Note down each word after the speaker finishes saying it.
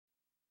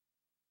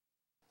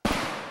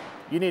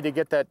You need to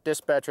get that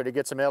dispatcher to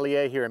get some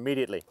LEA here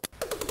immediately.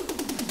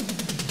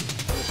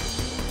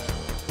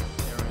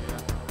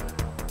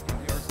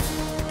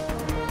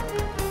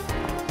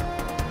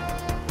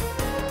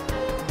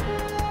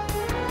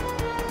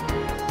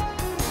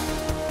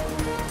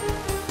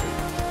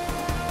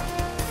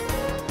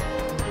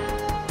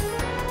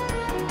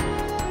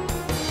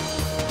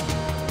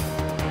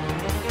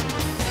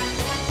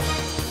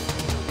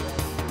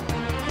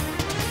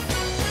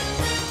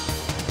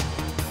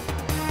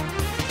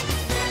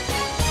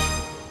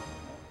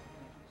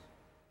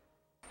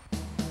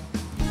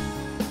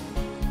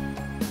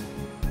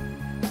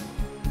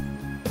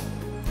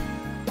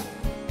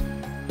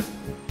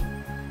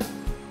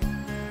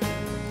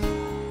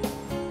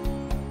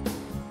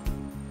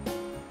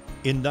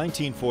 In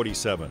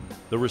 1947,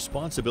 the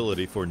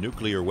responsibility for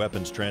nuclear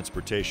weapons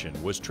transportation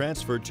was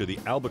transferred to the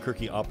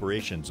Albuquerque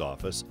Operations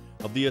Office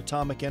of the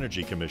Atomic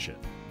Energy Commission,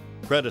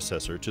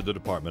 predecessor to the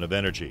Department of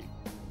Energy.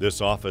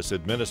 This office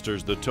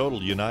administers the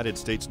total United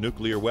States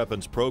nuclear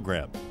weapons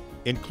program,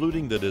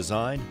 including the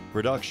design,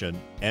 production,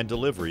 and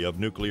delivery of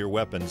nuclear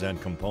weapons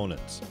and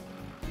components.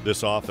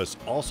 This office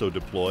also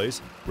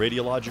deploys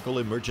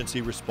radiological emergency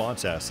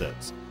response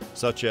assets,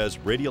 such as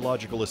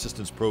Radiological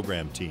Assistance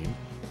Program Team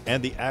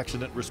and the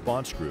Accident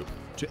Response Group,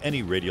 to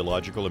any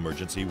radiological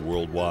emergency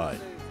worldwide.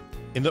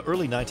 In the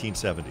early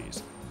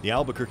 1970s, the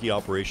Albuquerque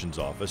Operations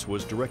Office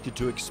was directed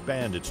to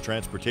expand its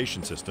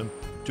transportation system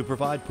to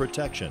provide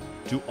protection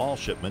to all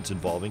shipments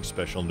involving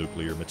special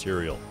nuclear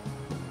material.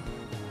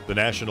 The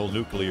National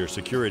Nuclear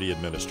Security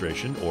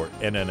Administration, or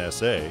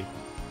NNSA,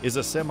 is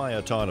a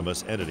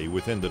semi-autonomous entity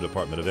within the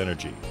Department of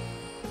Energy.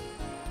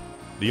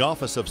 The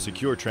Office of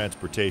Secure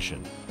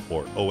Transportation,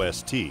 or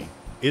OST,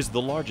 is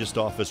the largest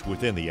office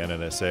within the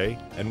NNSA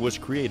and was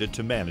created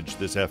to manage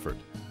this effort.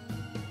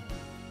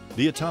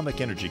 The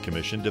Atomic Energy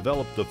Commission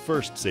developed the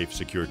first Safe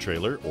Secure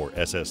Trailer, or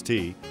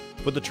SST,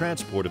 for the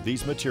transport of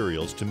these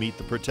materials to meet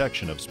the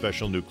protection of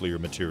special nuclear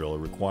material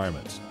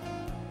requirements.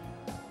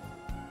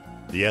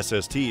 The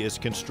SST is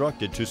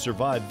constructed to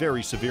survive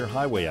very severe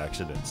highway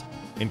accidents,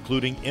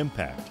 including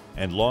impact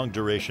and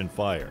long-duration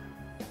fire.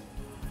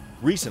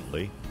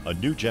 Recently, a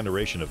new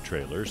generation of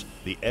trailers,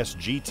 the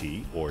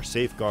SGT, or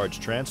Safeguards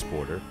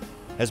Transporter,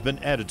 has been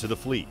added to the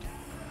fleet.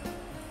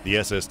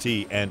 The SST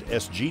and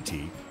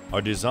SGT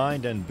are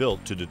designed and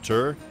built to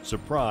deter,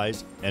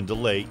 surprise, and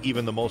delay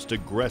even the most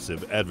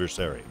aggressive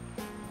adversary.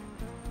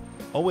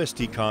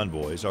 OST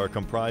convoys are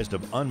comprised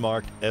of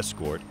unmarked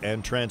escort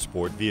and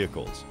transport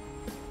vehicles.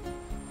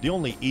 The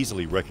only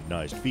easily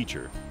recognized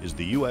feature is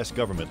the U.S.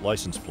 government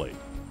license plate.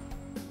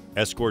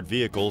 Escort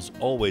vehicles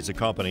always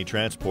accompany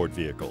transport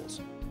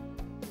vehicles.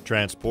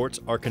 Transports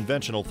are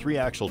conventional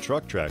 3-axle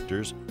truck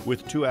tractors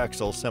with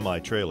 2-axle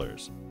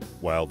semi-trailers,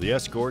 while the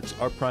escorts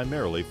are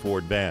primarily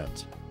Ford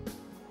vans.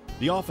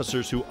 The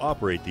officers who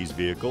operate these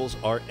vehicles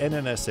are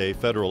NNSA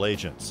federal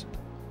agents.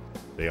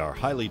 They are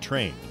highly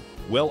trained,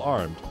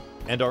 well-armed,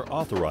 and are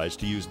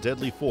authorized to use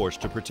deadly force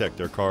to protect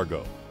their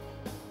cargo.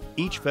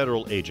 Each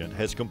federal agent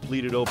has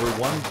completed over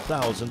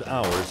 1,000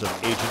 hours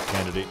of agent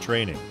candidate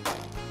training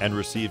and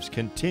receives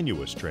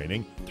continuous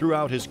training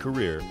throughout his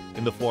career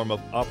in the form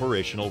of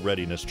Operational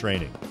Readiness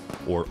Training,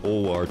 or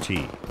ORT.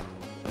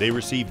 They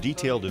receive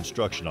detailed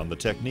instruction on the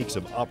techniques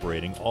of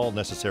operating all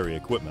necessary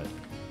equipment,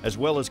 as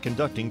well as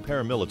conducting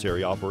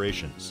paramilitary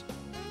operations.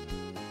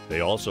 They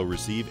also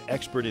receive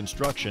expert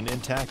instruction in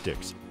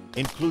tactics,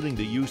 including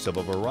the use of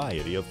a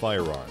variety of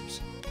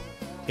firearms.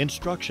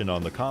 Instruction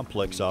on the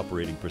complex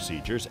operating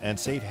procedures and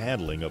safe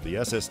handling of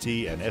the SST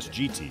and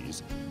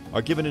SGTs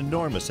are given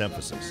enormous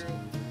emphasis,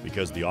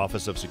 because the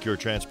Office of Secure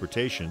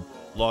Transportation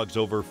logs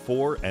over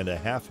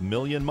 4.5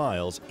 million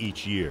miles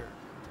each year.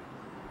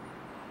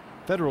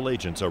 Federal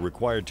agents are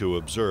required to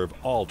observe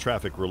all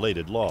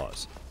traffic-related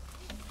laws.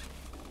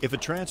 If a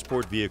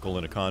transport vehicle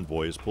in a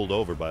convoy is pulled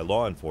over by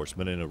law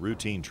enforcement in a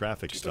routine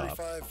traffic stop,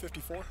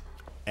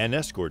 an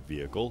escort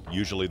vehicle,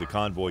 usually the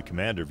convoy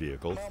commander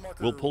vehicle,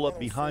 will pull up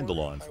behind the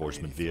law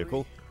enforcement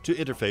vehicle to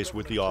interface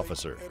with the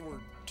officer.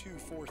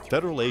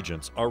 Federal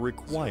agents are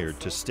required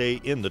to stay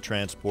in the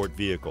transport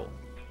vehicle.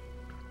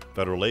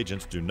 Federal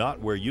agents do not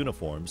wear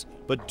uniforms,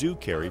 but do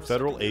carry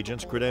federal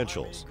agents'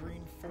 credentials.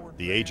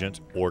 The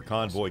agent or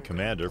convoy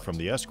commander from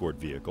the escort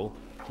vehicle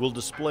will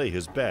display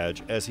his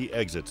badge as he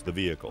exits the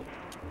vehicle.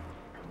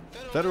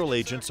 Federal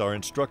agents are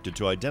instructed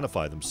to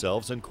identify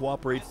themselves and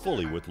cooperate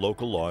fully with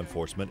local law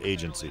enforcement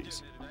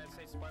agencies.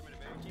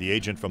 The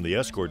agent from the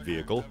escort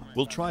vehicle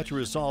will try to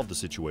resolve the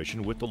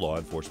situation with the law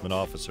enforcement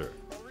officer.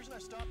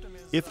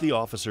 If the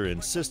officer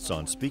insists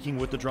on speaking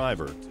with the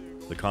driver,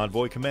 the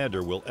convoy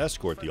commander will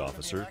escort the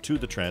officer to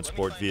the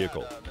transport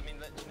vehicle.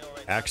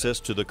 Access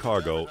to the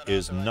cargo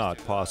is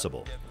not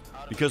possible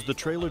because the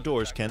trailer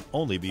doors can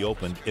only be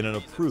opened in an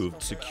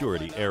approved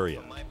security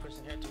area.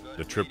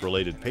 The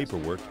trip-related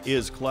paperwork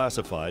is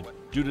classified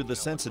due to the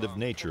sensitive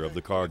nature of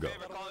the cargo.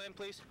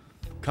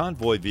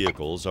 Convoy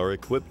vehicles are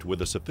equipped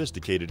with a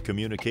sophisticated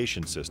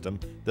communication system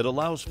that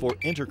allows for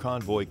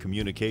inter-convoy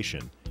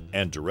communication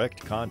and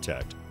direct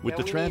contact with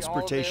the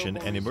Transportation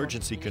and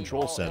Emergency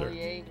Control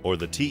Center, or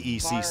the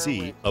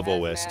TECC of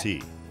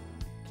OST.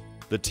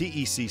 The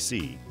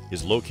TECC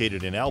is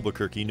located in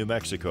Albuquerque, New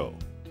Mexico.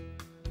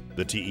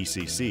 The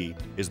TECC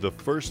is the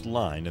first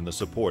line in the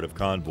support of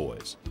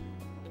convoys.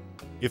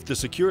 If the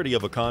security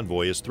of a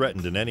convoy is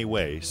threatened in any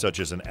way, such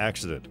as an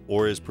accident,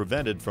 or is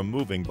prevented from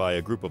moving by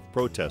a group of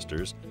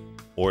protesters,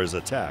 or is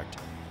attacked,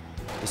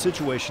 the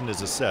situation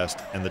is assessed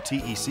and the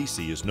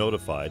TECC is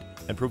notified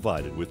and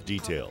provided with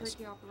details.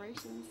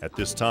 At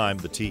this time,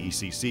 the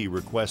TECC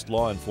requests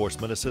law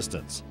enforcement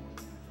assistance.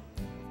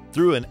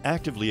 Through an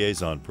active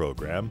liaison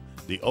program,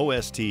 the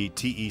OST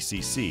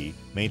TECC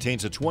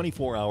maintains a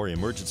 24-hour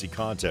emergency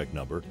contact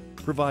number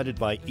provided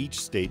by each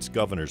state's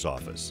governor's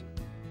office.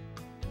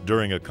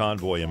 During a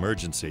convoy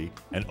emergency,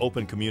 an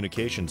open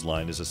communications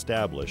line is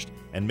established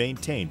and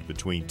maintained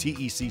between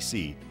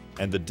TECC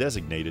and the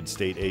designated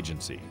state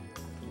agency.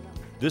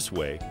 This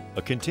way,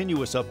 a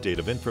continuous update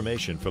of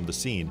information from the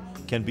scene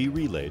can be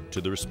relayed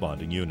to the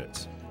responding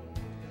units.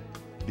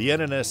 The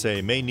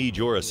NNSA may need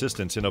your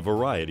assistance in a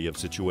variety of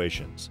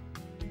situations.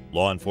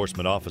 Law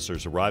enforcement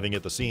officers arriving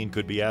at the scene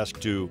could be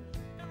asked to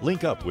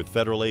link up with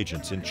federal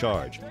agents in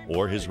charge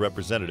or his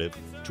representative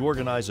to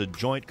organize a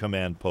joint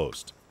command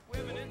post,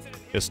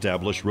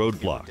 establish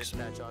roadblocks,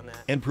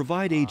 and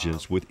provide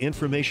agents with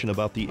information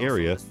about the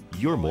area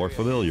you're more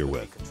familiar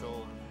with.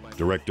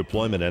 Direct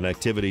deployment and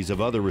activities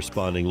of other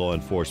responding law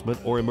enforcement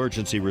or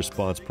emergency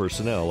response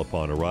personnel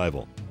upon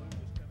arrival.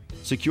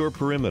 Secure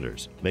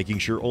perimeters, making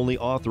sure only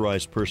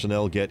authorized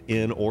personnel get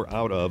in or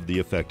out of the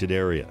affected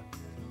area.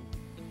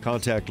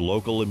 Contact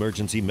local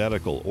emergency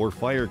medical or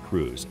fire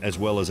crews, as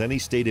well as any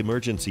state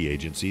emergency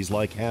agencies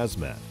like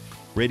hazmat,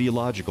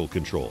 radiological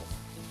control,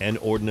 and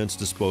ordnance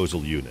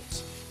disposal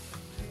units.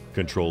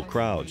 Control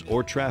crowds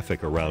or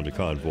traffic around a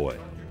convoy.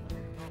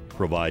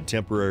 Provide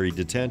temporary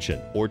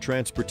detention or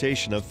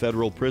transportation of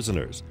federal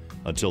prisoners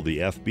until the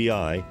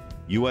FBI,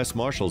 U.S.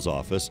 Marshal's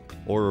Office,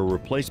 or a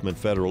replacement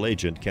federal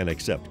agent can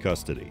accept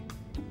custody.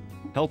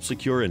 Help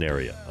secure an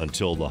area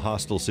until the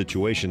hostile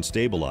situation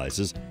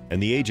stabilizes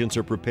and the agents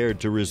are prepared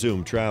to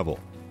resume travel.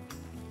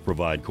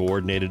 Provide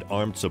coordinated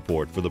armed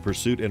support for the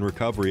pursuit and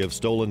recovery of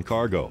stolen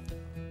cargo.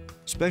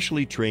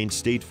 Specially trained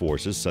state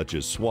forces such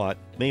as SWAT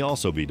may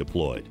also be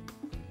deployed.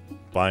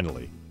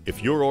 Finally,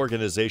 if your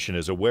organization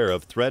is aware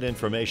of threat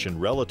information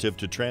relative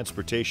to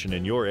transportation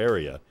in your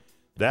area,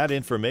 that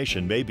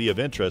information may be of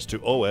interest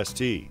to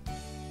OST.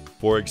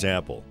 For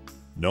example,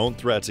 known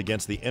threats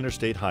against the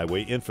interstate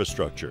highway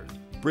infrastructure,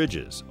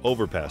 bridges,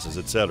 overpasses,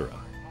 etc.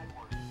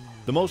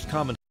 The most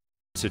common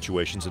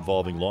situations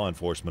involving law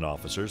enforcement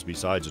officers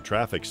besides a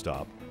traffic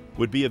stop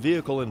would be a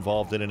vehicle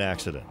involved in an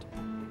accident,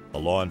 a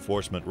law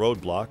enforcement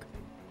roadblock,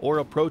 or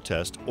a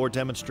protest or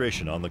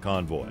demonstration on the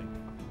convoy.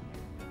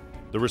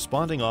 The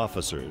responding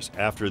officers,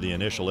 after the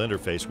initial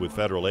interface with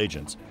federal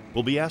agents,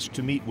 will be asked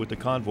to meet with the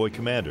convoy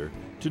commander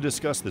to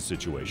discuss the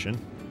situation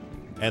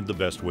and the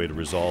best way to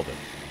resolve it.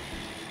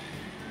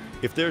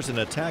 If there's an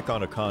attack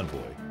on a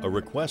convoy, a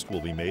request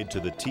will be made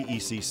to the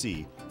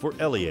TECC for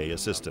LEA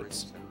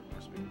assistance.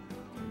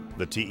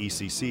 The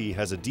TECC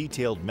has a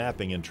detailed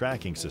mapping and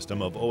tracking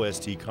system of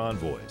OST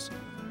convoys.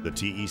 The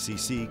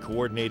TECC,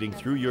 coordinating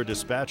through your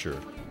dispatcher,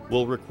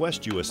 will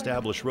request you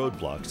establish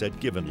roadblocks at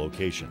given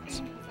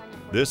locations.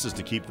 This is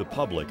to keep the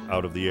public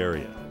out of the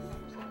area.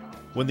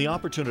 When the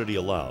opportunity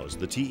allows,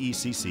 the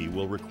TECC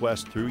will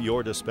request through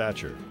your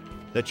dispatcher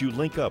that you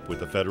link up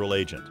with a federal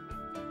agent.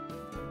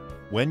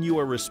 When you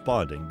are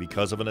responding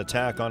because of an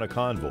attack on a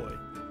convoy,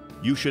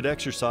 you should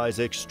exercise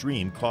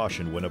extreme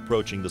caution when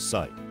approaching the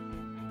site,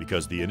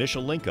 because the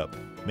initial link-up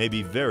may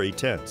be very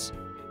tense,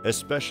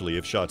 especially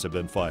if shots have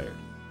been fired.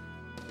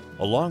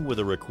 Along with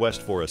a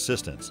request for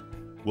assistance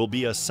will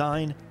be a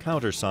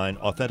sign-countersign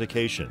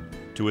authentication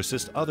to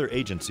assist other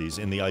agencies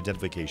in the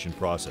identification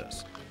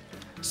process.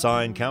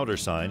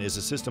 Sign-countersign is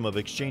a system of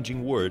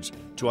exchanging words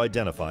to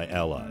identify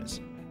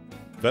allies.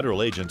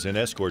 Federal agents in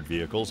escort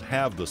vehicles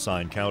have the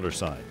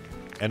sign-countersign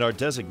and are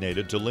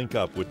designated to link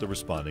up with the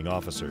responding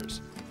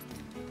officers.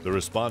 The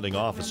responding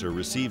officer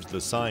receives the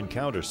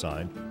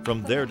sign-countersign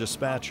from their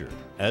dispatcher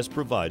as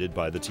provided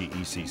by the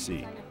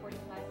TECC.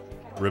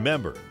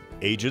 Remember,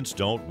 agents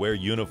don't wear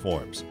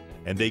uniforms,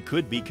 and they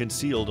could be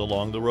concealed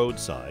along the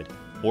roadside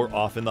or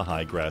off in the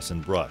high grass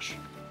and brush.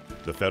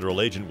 The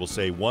federal agent will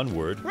say one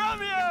word,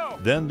 Romeo!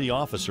 Then the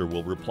officer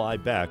will reply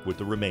back with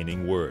the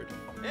remaining word.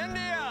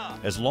 India!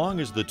 As long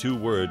as the two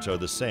words are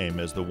the same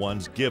as the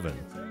ones given,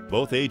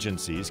 both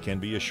agencies can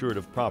be assured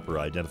of proper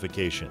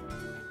identification.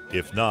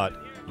 If not,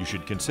 you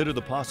should consider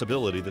the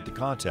possibility that the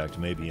contact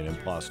may be an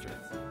imposter.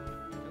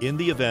 In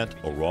the event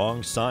a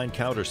wrong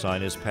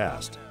sign-countersign is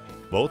passed,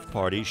 both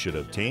parties should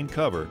obtain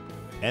cover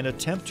and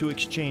attempt to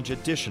exchange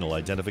additional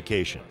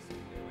identification.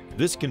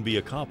 This can be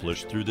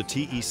accomplished through the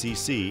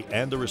TECC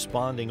and the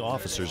responding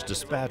officer's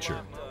dispatcher,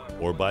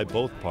 or by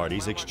both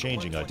parties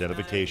exchanging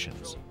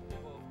identifications.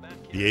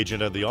 The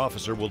agent and the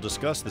officer will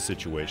discuss the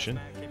situation,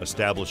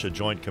 establish a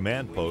joint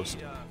command post,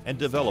 and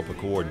develop a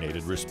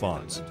coordinated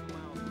response.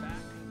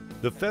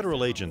 The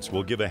federal agents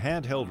will give a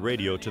handheld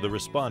radio to the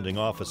responding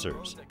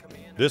officers.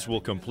 This will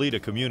complete a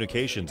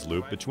communications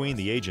loop between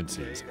the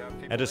agencies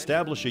and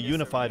establish a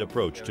unified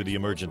approach to the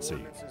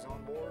emergency.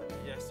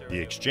 The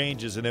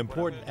exchange is an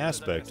important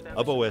aspect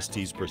of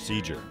OST's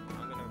procedure.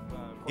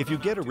 If you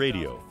get a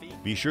radio,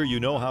 be sure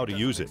you know how to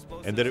use it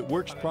and that it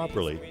works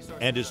properly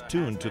and is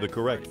tuned to the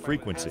correct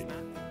frequency.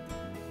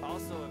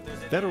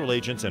 Federal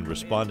agents and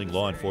responding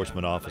law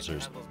enforcement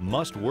officers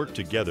must work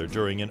together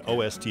during an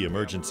OST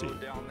emergency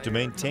to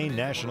maintain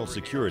national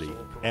security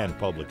and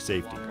public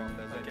safety.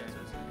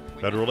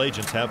 Federal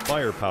agents have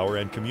firepower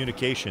and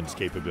communications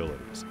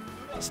capabilities.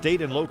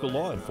 State and local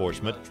law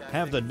enforcement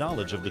have the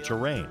knowledge of the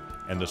terrain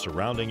and the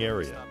surrounding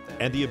area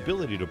and the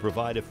ability to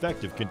provide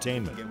effective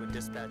containment.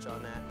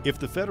 If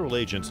the federal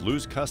agents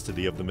lose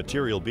custody of the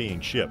material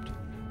being shipped,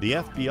 the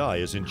FBI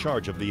is in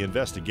charge of the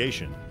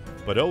investigation,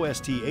 but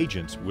OST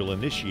agents will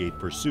initiate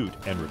pursuit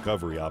and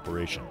recovery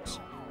operations.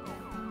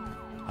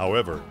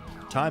 However,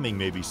 timing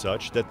may be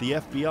such that the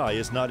FBI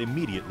is not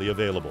immediately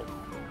available.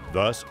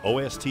 Thus,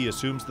 OST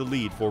assumes the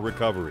lead for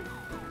recovery.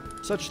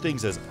 Such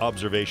things as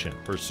observation,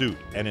 pursuit,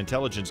 and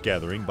intelligence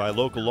gathering by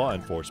local law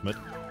enforcement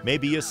may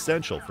be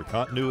essential for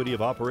continuity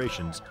of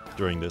operations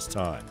during this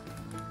time.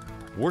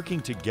 Working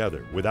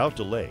together without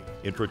delay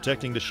in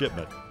protecting the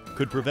shipment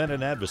could prevent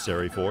an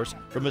adversary force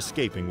from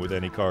escaping with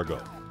any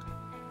cargo.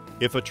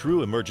 If a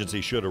true emergency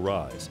should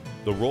arise,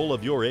 the role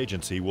of your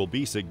agency will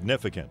be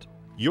significant.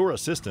 Your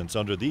assistance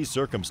under these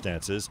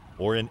circumstances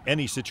or in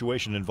any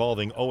situation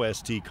involving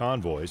OST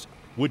convoys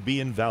would be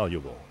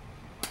invaluable.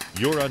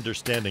 Your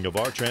understanding of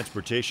our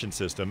transportation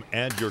system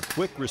and your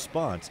quick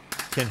response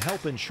can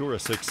help ensure a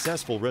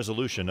successful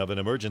resolution of an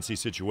emergency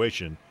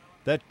situation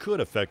that could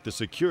affect the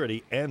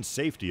security and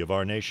safety of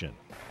our nation.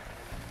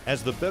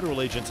 As the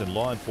federal agents and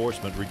law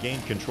enforcement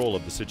regain control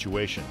of the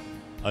situation,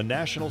 a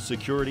National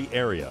Security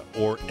Area,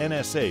 or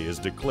NSA, is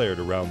declared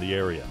around the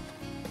area.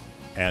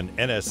 And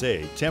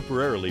NSA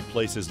temporarily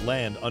places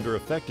land under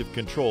effective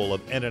control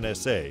of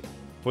NNSA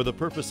for the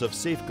purpose of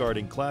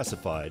safeguarding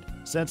classified,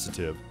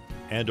 sensitive,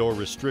 and/or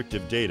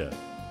restrictive data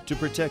to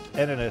protect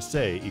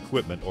NNSA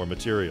equipment or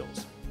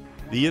materials.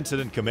 The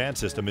incident command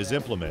system is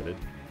implemented,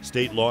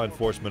 state law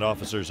enforcement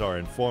officers are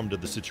informed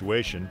of the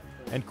situation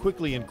and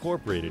quickly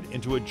incorporated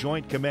into a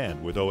joint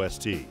command with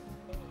OST.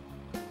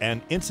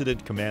 An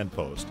incident command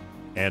post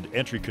and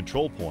entry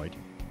control point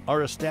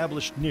are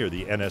established near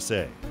the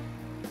NSA.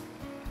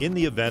 In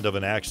the event of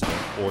an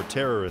accident or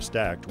terrorist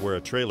act where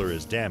a trailer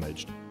is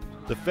damaged,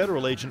 the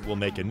federal agent will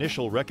make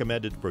initial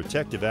recommended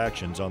protective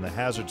actions on the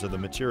hazards of the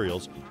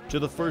materials to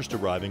the first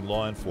arriving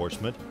law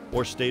enforcement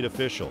or state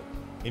official,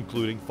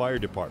 including fire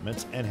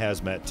departments and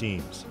hazmat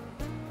teams.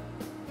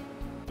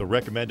 The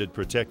recommended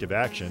protective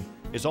action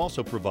is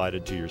also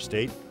provided to your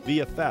state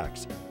via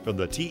fax from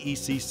the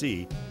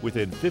TECC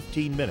within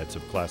 15 minutes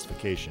of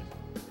classification.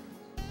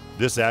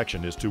 This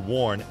action is to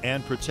warn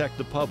and protect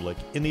the public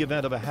in the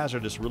event of a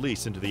hazardous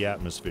release into the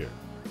atmosphere.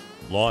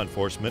 Law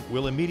enforcement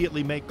will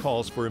immediately make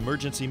calls for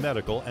emergency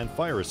medical and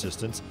fire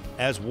assistance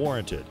as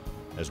warranted,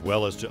 as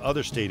well as to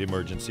other state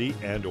emergency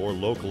and/or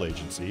local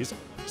agencies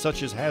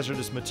such as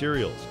hazardous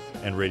materials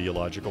and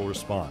radiological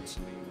response.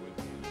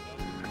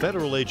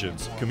 Federal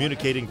agents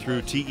communicating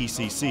through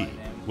TECC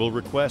will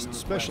request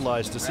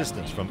specialized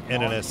assistance from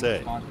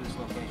NNSA.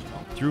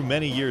 Through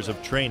many years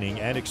of training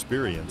and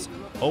experience,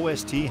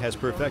 OST has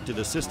perfected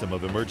a system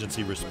of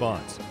emergency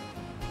response,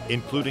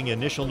 including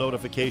initial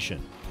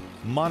notification,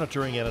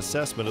 monitoring and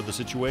assessment of the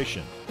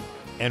situation,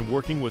 and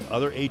working with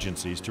other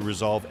agencies to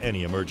resolve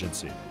any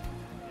emergency.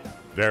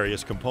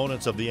 Various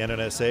components of the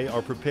NNSA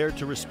are prepared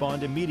to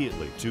respond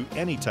immediately to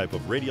any type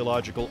of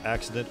radiological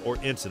accident or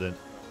incident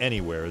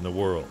anywhere in the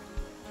world.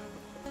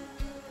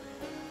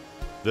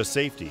 The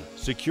safety,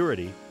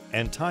 security,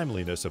 and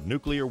timeliness of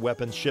nuclear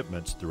weapons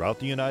shipments throughout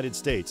the United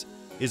States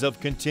is of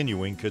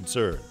continuing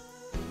concern.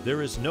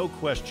 There is no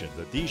question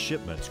that these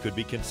shipments could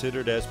be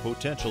considered as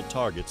potential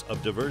targets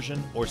of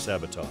diversion or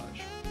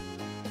sabotage.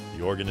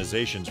 The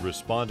organizations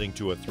responding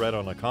to a threat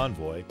on a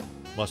convoy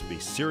must be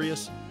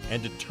serious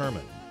and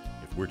determined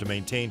if we're to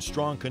maintain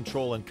strong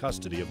control and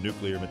custody of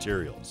nuclear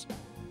materials.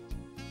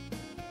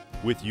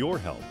 With your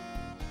help,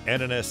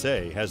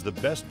 NNSA has the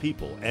best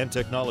people and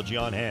technology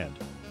on hand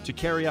to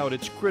carry out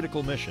its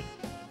critical mission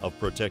of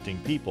protecting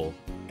people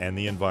and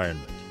the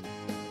environment.